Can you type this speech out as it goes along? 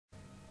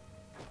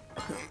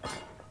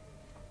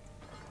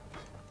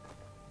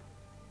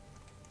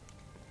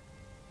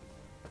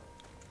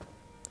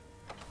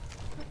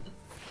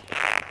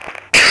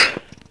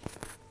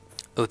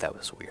Oh, that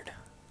was weird.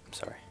 I'm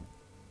sorry.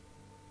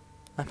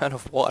 I'm out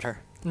of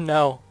water.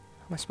 No.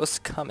 How am I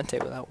supposed to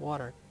commentate without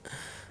water?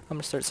 I'm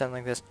gonna start sounding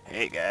like this.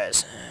 Hey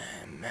guys,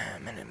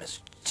 my name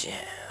is John.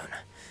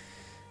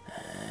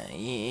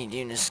 You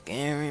doing a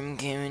Skyrim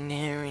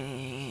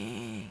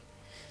commentary?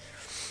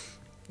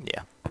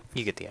 Yeah,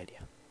 you get the idea.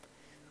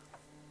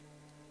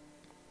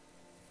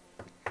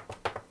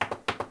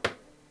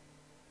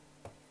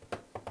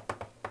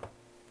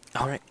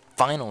 Alright,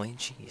 finally,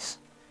 jeez.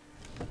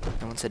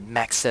 No one said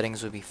max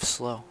settings would be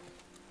slow.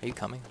 Are you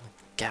coming?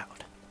 God.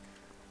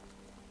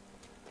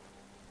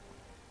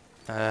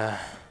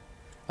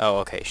 Oh,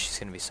 okay, she's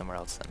gonna be somewhere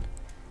else then.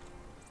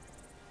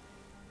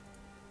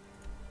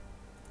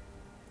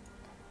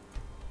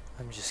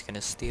 I'm just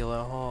gonna steal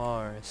a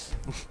horse.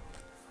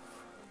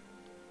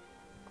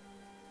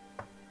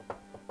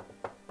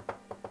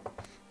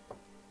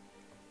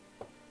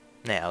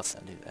 Nah, let's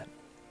not do that.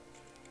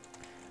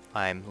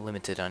 I'm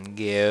limited on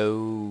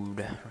gold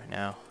right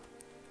now.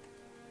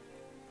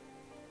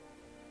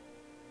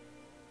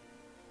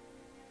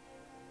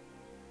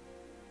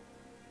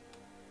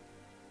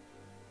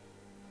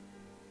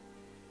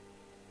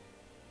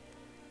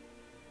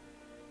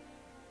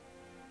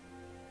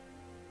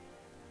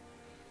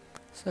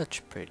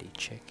 Such pretty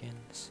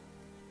chickens.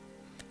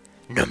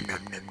 Num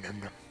num num num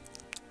num.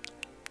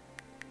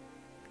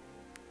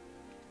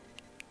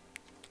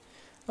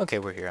 Okay,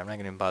 we're here. I'm not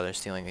gonna bother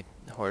stealing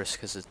a horse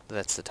because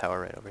that's the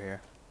tower right over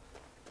here.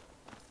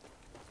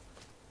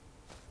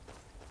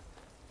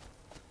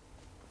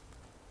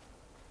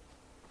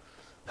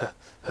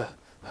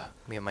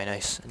 Me and my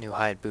nice new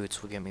hide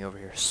boots will get me over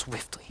here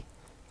swiftly.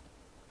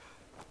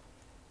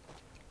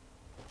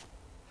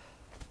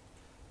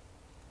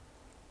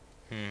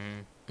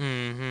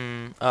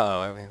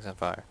 Uh-oh, everything's on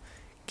fire.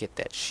 Get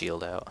that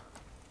shield out.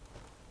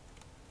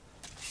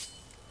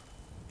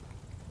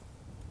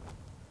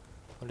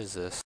 What is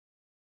this?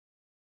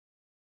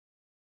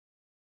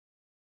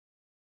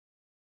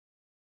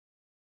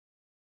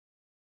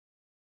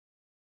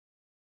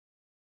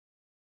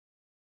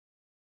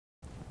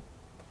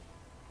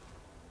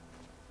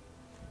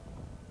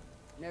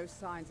 No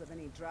signs of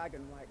any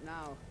dragon right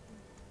now.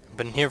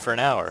 Been here for an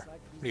hour. What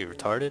are you,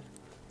 retarded?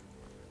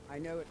 I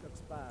know it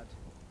looks bad,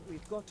 but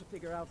we've got to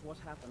figure out what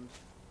happened.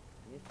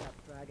 And if that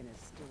dragon is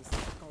still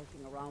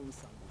skulking around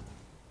somewhere.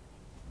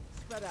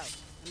 Spread out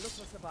and look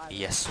for survivors.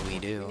 Yes, we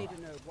do. We need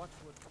to know what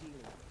would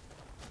deal.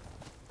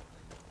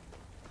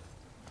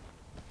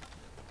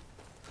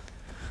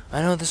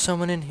 I know there's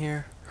someone in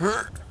here.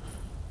 Oh,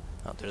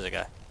 there's a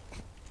guy.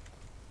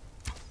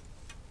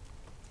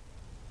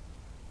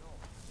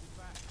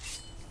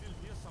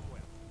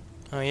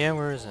 Oh yeah,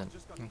 where is it?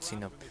 I don't see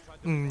no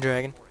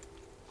dragon.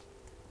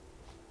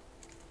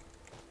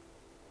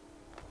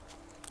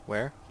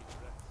 Where?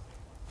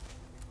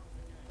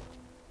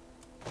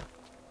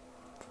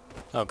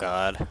 Oh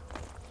god.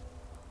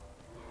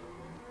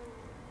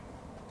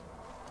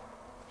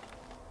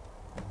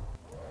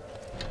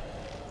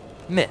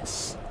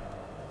 Miss.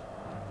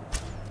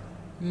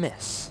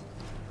 Miss.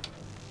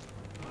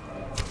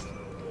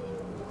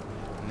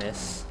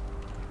 Miss.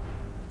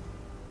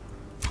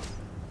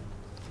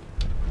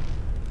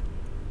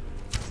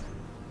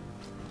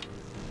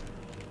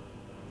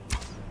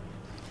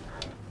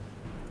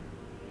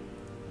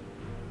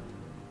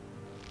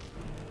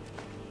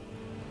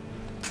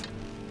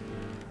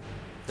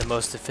 The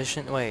most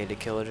efficient way to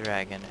kill a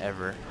dragon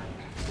ever.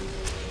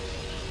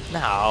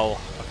 No.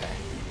 Okay.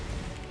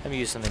 Let me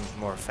use something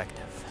more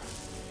effective.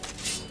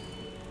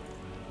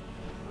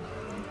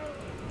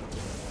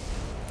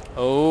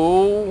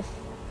 Oh.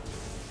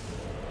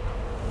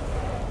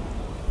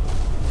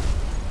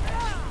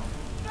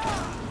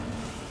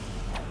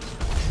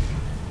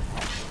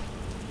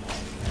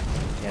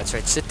 Yeah, that's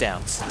right. Sit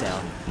down. Sit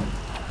down.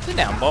 Sit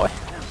down, boy.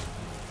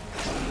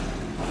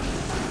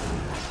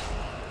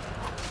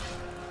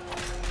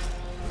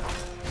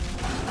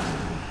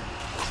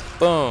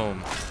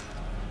 Boom.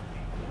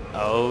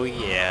 Oh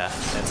yeah,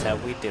 that's how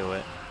we do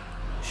it.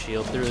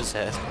 Shield through his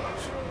head.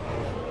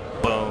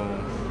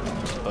 Boom.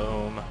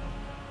 Boom.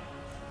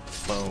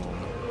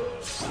 Boom.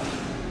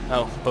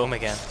 Oh, boom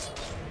again.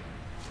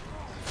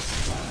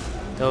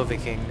 Dovey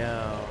King,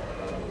 no.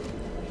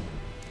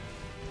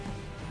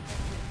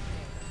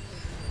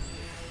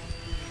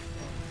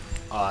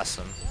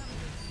 Awesome.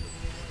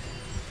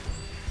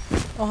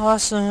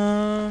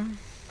 Awesome.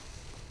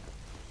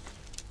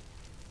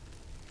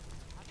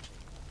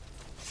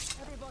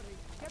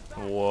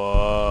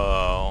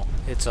 Whoa,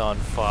 it's on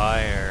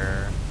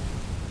fire.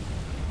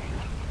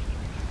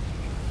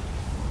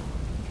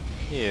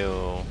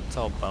 Ew, it's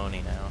all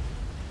bony now.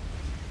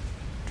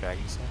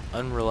 Dragon Soul.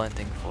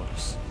 Unrelenting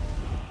force.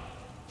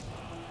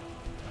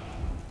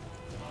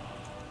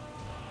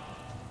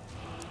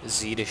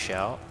 Z to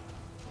shout.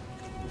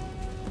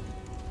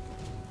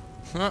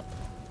 Huh.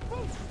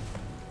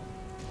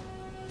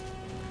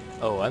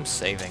 Oh, I'm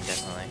saving,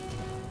 definitely.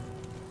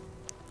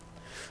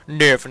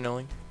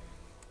 Definitely.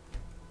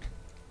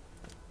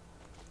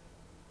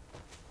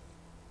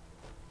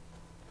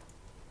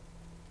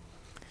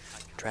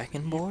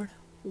 Dragonborn?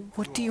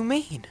 What do you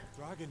mean?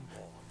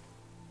 Dragonborn.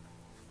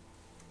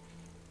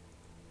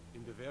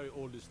 In the very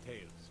oldest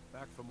tales,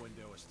 back from when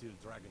there were still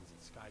dragons in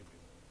Skyrim,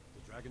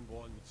 the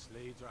Dragonborn would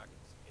slay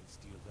dragons and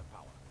steal their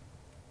power.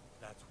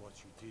 That's what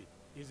you did,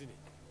 isn't it?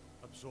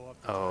 Absorb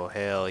the Oh,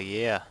 dragon. hell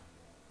yeah.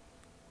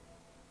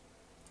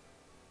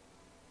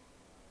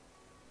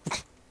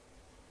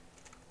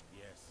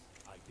 Yes,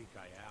 I think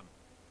I am.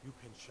 You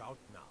can shout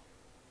now.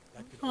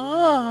 That can only mean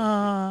one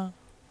Ah.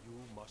 thing. You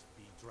must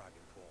be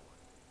Dragonborn.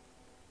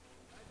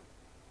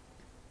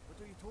 What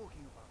are you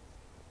talking about?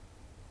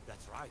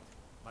 That's right.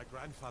 My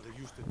grandfather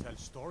used to tell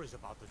stories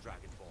about the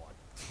Dragonborn.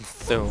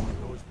 Boom.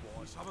 Those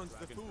born summons the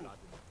dragon two. blood.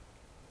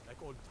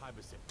 Like old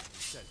Tiber said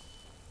himself.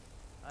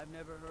 I've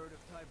never heard of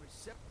Tiber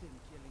Septim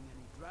killing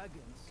any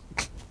dragons.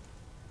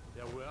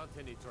 There weren't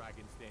any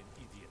dragons then,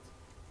 idiot.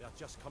 They're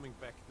just coming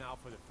back now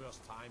for the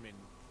first time in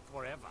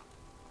forever.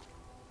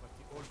 But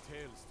the old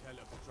tales tell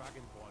of the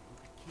Dragonborn who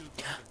could kill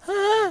dragons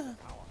with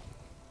their power.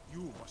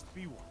 You must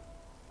be one.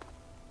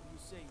 You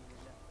say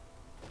you're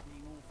left,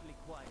 being awfully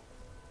quiet.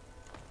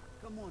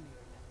 Come on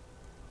here,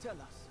 left. Tell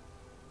us,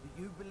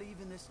 do you believe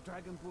in this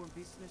Dragonborn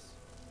business?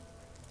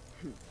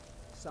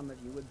 Some of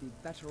you would be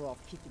better off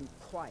keeping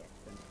quiet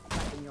than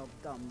cracking your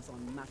gums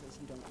on matters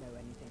you don't know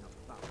anything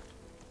about.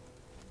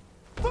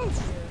 Here's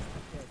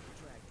the dead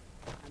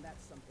dragon, and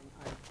that's something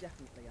I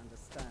definitely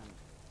understand.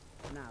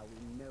 Now we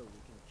know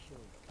we can kill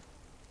them.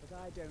 But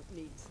I don't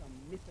need some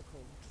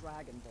mythical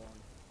dragonborn.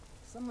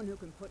 Someone who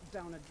can put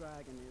down a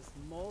dragon is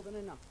more than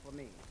enough for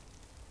me.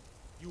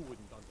 You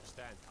wouldn't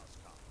understand,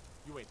 Housecarl.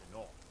 You ain't a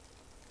North.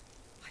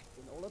 I've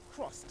been all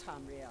across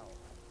Tamriel.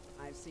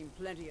 I've seen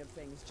plenty of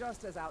things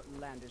just as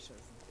outlandish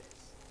as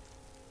this.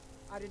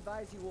 I'd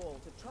advise you all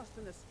to trust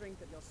in the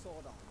strength of your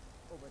sword arm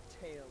over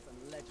tales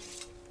and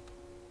legends.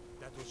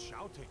 That was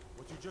shouting.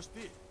 What you just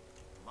did.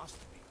 Must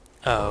be.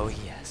 Oh,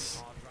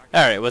 yes.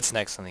 Alright, what's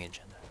next on the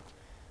agenda?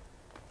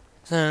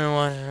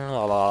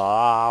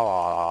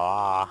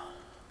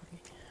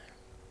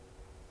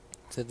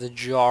 To the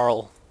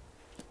Jarl.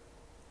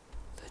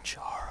 The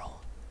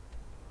Jarl.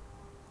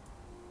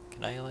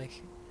 Can I,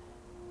 like...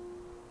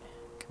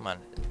 Come on,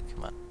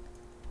 come on.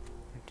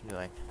 What are you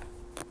doing?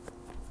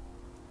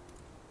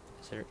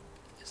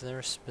 Is there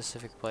a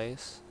specific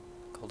place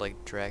called,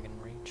 like, Dragon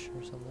Reach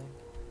or something?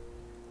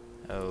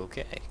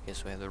 Okay,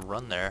 guess we have to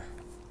run there.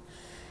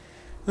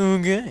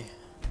 Okay.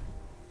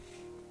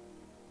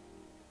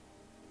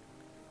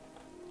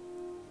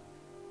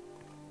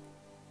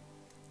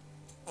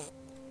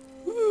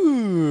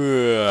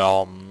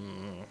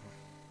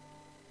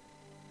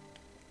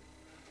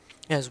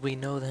 As we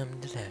know them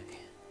today.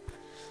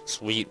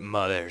 Sweet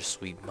mother,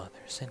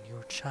 send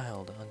your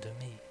child unto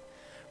me.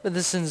 But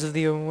the sins of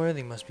the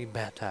unworthy must be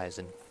baptized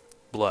in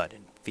blood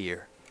and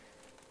fear.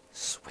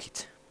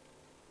 Sweet.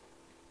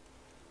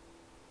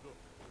 Look,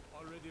 you've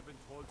already been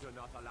told you're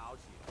not allowed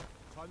here.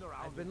 Turn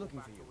around. I've been and go looking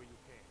back for the you. way you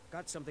came.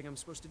 Got something I'm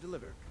supposed to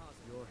deliver.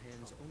 Your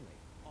hands only.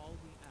 All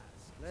we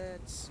ask.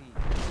 Let's see.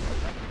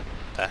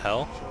 The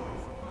hell?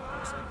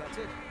 Looks like that's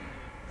it.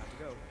 Got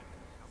to go.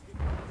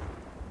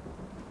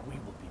 We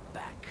will be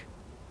back.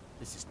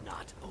 This is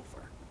not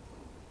over.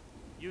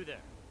 You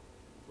there.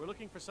 We're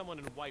looking for someone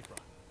in Whiterun.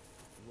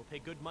 We will pay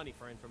good money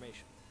for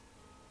information.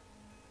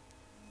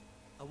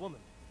 A woman,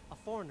 a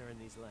foreigner in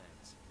these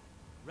lands.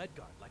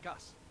 Redguard, like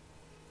us.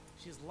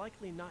 She is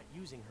likely not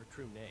using her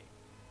true name.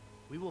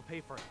 We will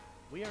pay for it.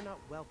 We are not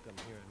welcome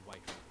here in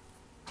Whiterun.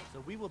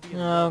 So we will be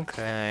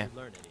Okay. if you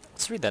learn anything.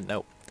 Let's read that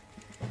note.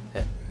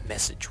 That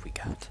message we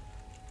got.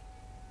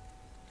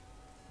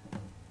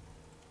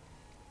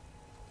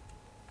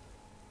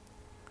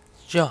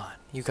 John,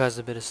 you caused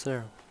a bit of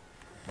stir.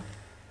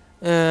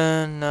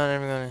 Not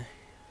even gonna...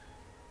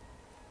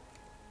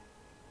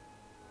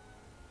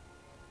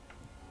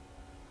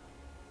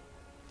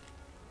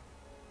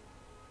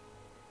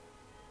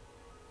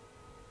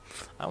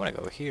 I wanna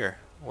go here.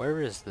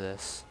 Where is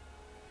this?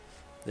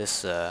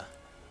 This,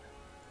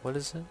 what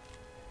is it?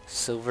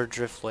 Silver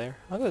Drift Lair?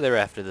 I'll go there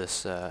after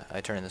this,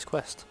 I turn in this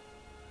quest.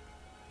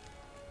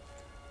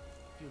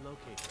 If you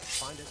locate her,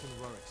 find us in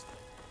Rorikstead.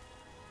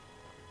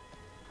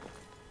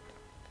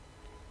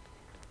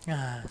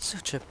 Ah,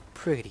 such a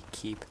pretty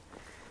keep.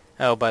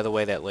 Oh, by the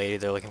way, that lady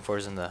they're looking for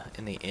is in the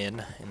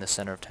inn in the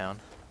center of town.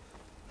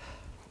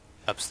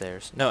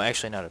 Upstairs. No,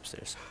 actually not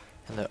upstairs.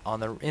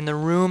 In the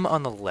room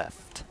on the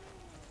left.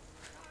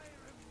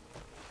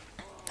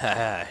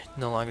 Haha,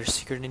 no longer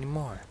secret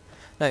anymore.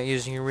 Not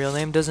using your real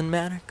name doesn't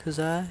matter, 'cause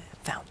I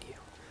found you.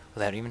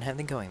 Without even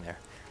having to going there.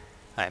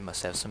 I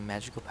must have some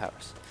magical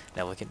powers.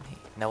 Now look at me.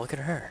 Now look at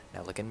her.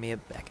 Now look at me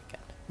back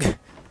again.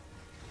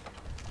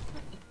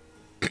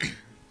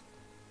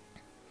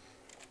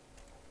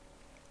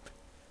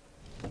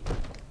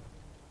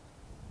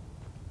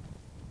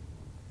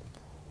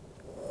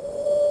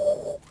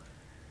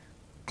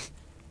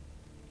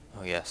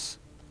 Oh yes.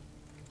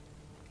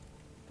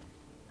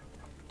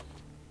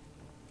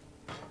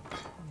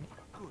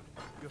 Good.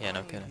 You're Yeah,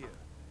 no Come in kidding. here.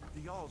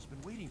 The Jarl's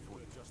been waiting for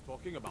you. Just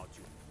talking about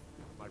you.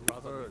 My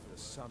brother heard the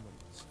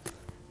summons.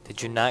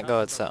 Did you not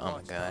go outside? Oh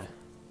my god.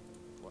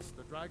 Was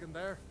the dragon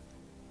there?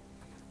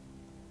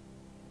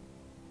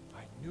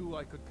 I knew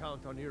I could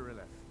count on Irileth,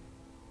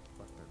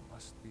 but there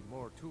must be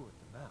more to it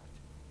than that.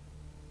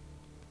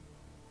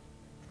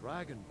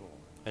 Dragonborn.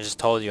 I just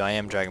told you I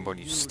am Dragonborn,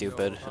 you know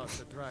stupid. about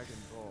the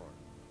Dragonborn.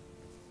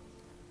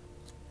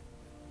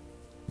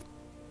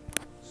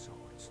 So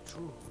it's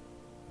true.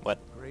 What?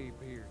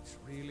 Greybeards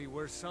really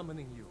were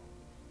summoning you.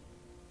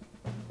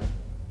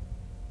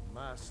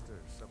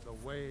 Masters of the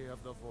way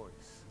of the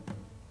voice.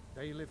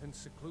 They live in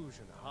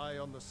seclusion high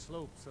on the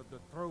slopes of the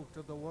throat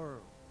of the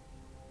world.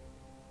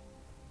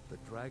 The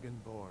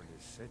Dragonborn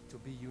is said to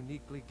be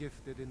uniquely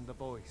gifted in the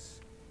voice.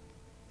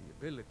 The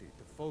ability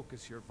to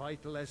focus your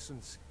vital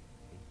essence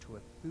into a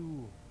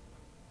thum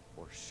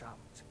or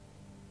shout.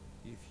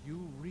 If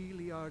you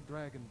really are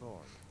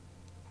Dragonborn,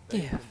 they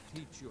Yeah. can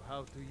teach you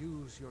how to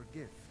use your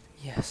gift.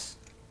 Yes.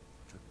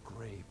 The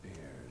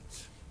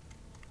Greybeards.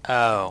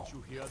 Oh, Did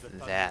you hear the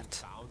thundering that.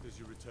 sound as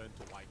you returned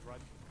to Whiterun?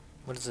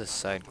 What is this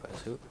side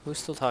quest? Who's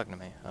still talking to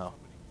me? Oh.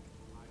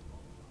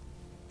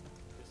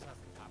 This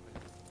hasn't happened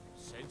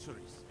in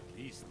centuries, at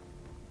least.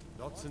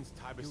 Not since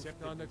You've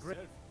done a great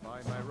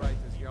by my right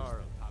as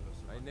Jarl.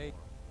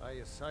 I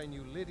assign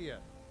you Lydia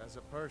as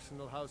a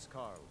personal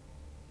housecarl.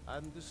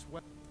 And this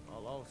way,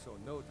 I'll also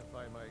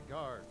notify my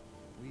guard.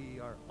 We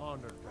are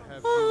honored to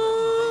have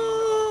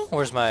you as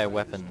Where's my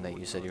weapon that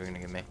you said you were gonna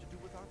give me?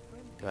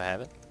 Do I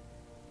have it?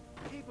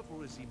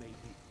 capable as he may be.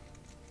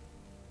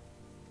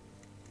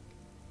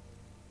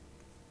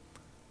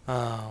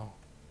 Oh,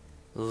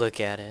 look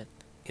at it.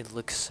 It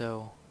looks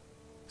so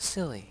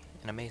silly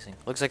and amazing.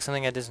 Looks like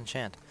something I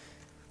disenchant.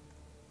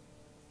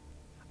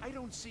 I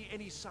don't see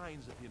any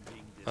signs of him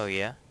being this. Oh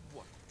yeah?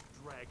 What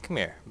dragon? Come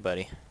here,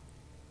 buddy.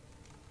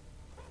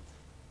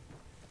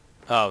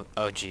 Oh,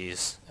 oh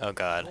jeez. Oh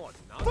god. Oh,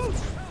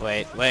 nonsense.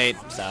 Wait,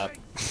 stop.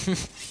 You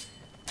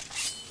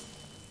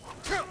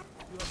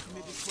have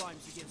committed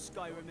crimes against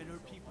Skyrim and her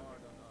people.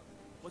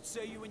 What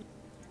say you when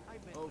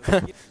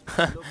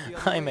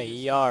I'm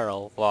a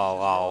Jarl.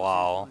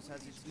 Wow.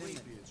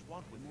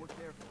 More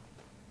careful.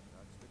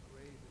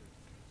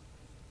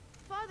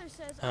 Father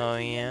says Oh, I'm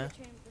too young yeah? to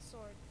train with the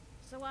sword,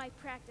 so I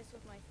practice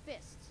with my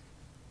fists.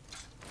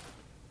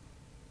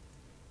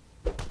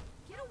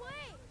 Get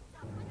away!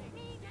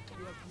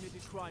 You have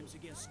committed crimes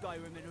against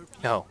Skyrim and her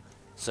people. Oh,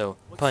 so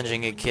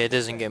punching a kid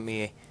doesn't get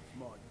me.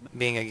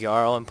 Being a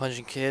Jarl and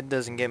punching a kid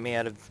doesn't get me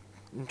out of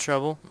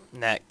trouble?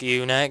 Not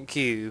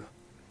Q.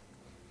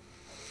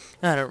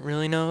 I don't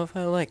really know if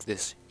I like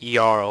this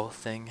Jarl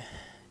thing.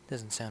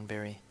 Doesn't sound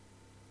very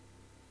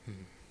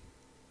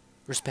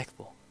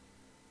respectful.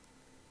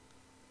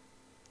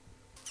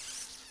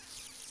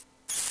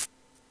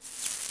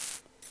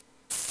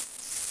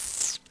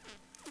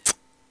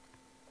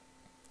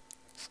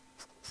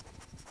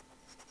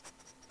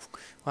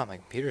 Wow, my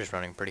computer's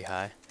running pretty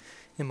high.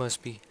 It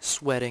must be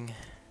sweating.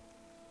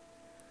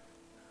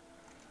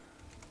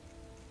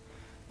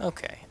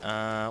 Okay,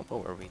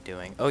 what were we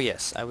doing? Oh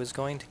yes, I was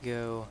going to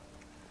go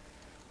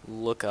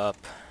look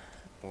up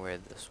where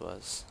this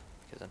was,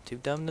 because I'm too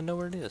dumb to know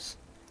where it is.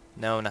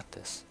 No, not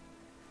this.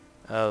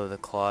 Oh, the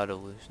Clawed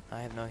Illusion.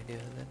 I have no idea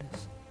who that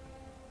is.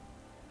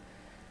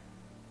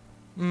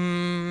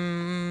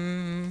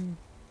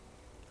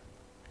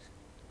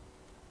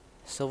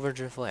 Silver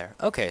Flare.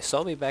 Okay, so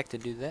I'll be back to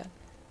do that.